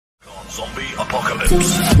Zombie apocalypse.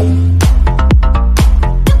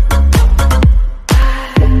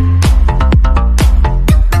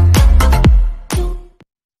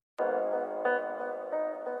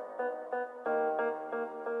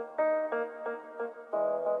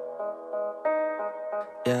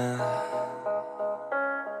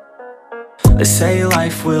 They say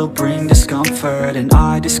life will bring discomfort, and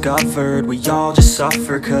I discovered we all just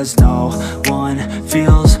suffer, cause no one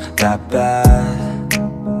feels that bad.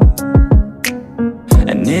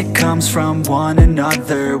 And it comes from one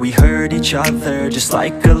another, we hurt each other just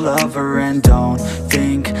like a lover, and don't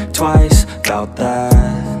think twice about that.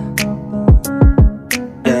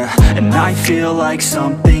 Yeah, and I feel like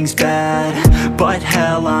something's bad, but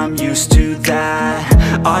hell, I'm used to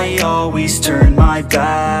that. I always turn my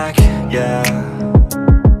back, yeah.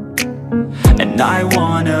 And I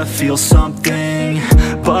wanna feel something,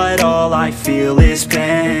 but all I feel is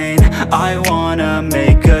pain. I wanna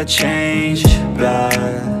make a change, but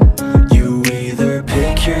you either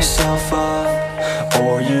pick yourself up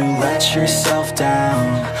or you let yourself down.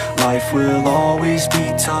 Life will always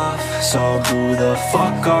be tough, so who the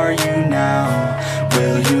fuck are you now?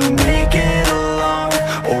 Will you make it alone,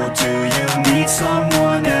 or do you need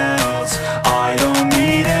someone else? I don't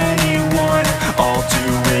need anyone, I'll do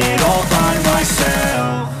it all by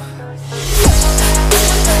myself.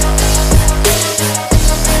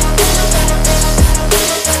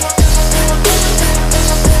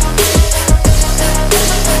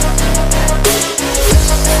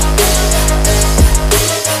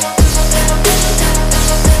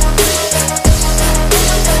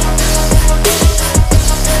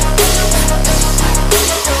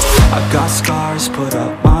 Got scars, put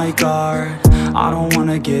up my guard. I don't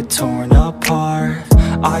wanna get torn apart.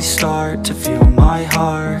 I start to feel my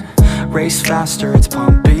heart race faster, it's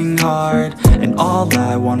pumping hard. And all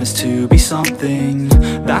I want is to be something.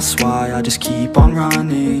 That's why I just keep on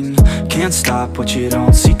running. Can't stop what you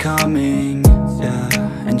don't see coming.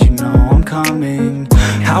 Yeah, and you know I'm coming.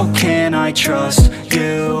 How can I trust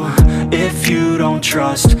you if you don't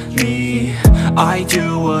trust me? I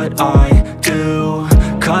do what I do,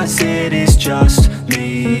 cause it is just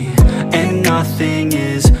me, and nothing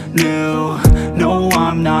is new. No,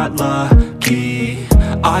 I'm not lucky.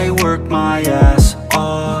 I work my ass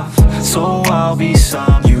off, so I'll be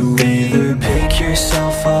some. You either pick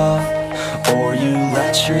yourself up or you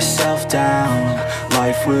let yourself down.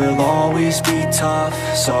 Life will always be tough,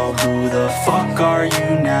 so who the fuck are you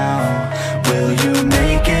now? Will you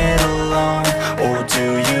make it alone, or do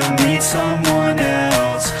you need someone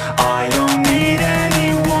else? I don't need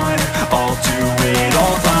anyone, I'll do it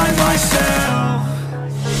all by myself.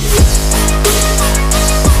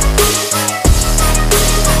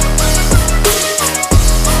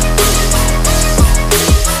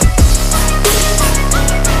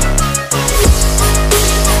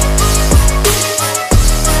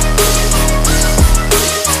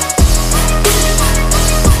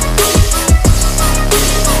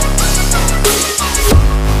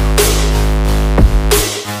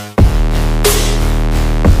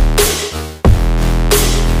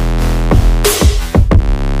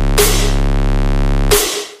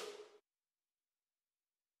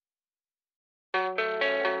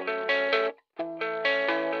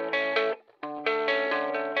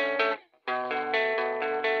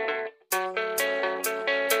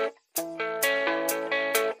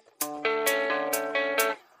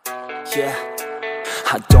 Yeah,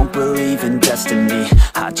 I don't believe in destiny,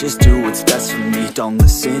 I just do what's best for me. Don't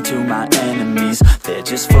listen to my enemies, they're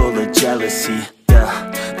just full of jealousy.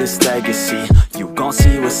 Yeah, this legacy, you gon'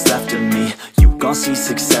 see what's left of me. You gon' see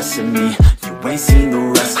success in me, you ain't seen the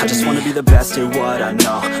rest of me. I just wanna be the best at what I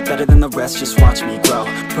know, better than the rest, just watch me grow.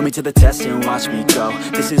 Put me to the test and watch me go.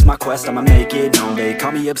 This is my quest, I'ma make it known. They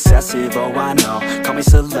call me obsessive, oh I know. Call me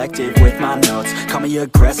selective with my notes, call me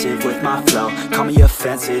aggressive with my flow, call me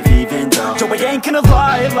offensive even though yo, I ain't gonna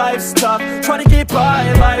lie, life's tough. Try to get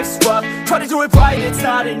by, life's rough. Try to do it right, it's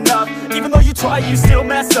not enough. Even though you try, you still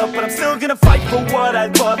mess up. But I'm still gonna fight for what I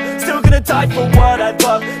love, still gonna die for what I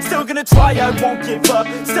love, still gonna try, I won't give up,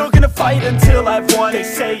 still gonna fight until I've won. They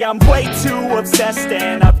say I'm way too obsessed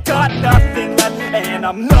and I've got nothing left, and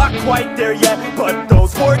I'm not quite there yet, but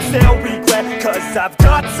those words they'll regret, cause I've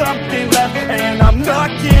got something left and I'm not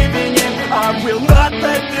giving in. I will not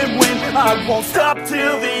let them win, I won't stop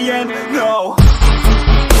till the end, no.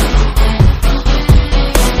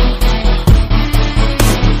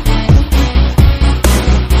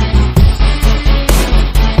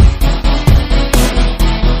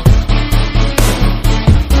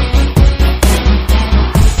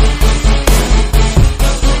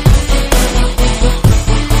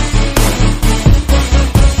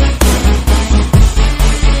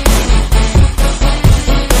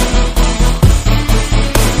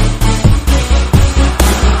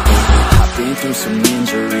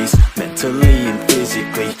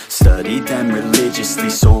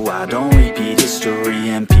 I don't repeat history,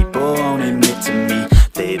 and people won't admit to me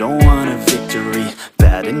they don't want a victory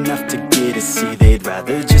bad enough to get a C. They'd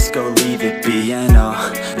rather just go leave it be. And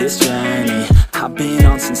this journey I've been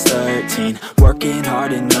on since 13, working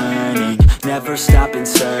hard and learning, never stopping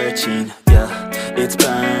searching. Yeah, it's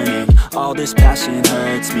burning, all this passion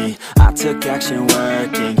hurts me. I took action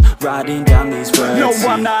working, writing down these words. No,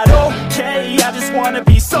 I'm not okay, I just wanna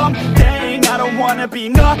be something. I don't wanna be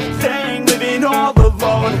nothing, living all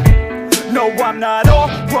alone. No, I'm not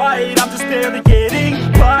alright, I'm just barely getting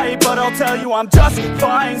by. But I'll tell you I'm just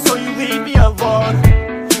fine, so you leave me alone.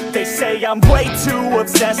 They say I'm way too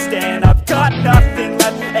obsessed and I've got nothing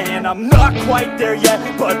left, and I'm not quite there yet,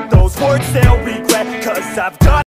 but those words they'll regret, 'cause I've got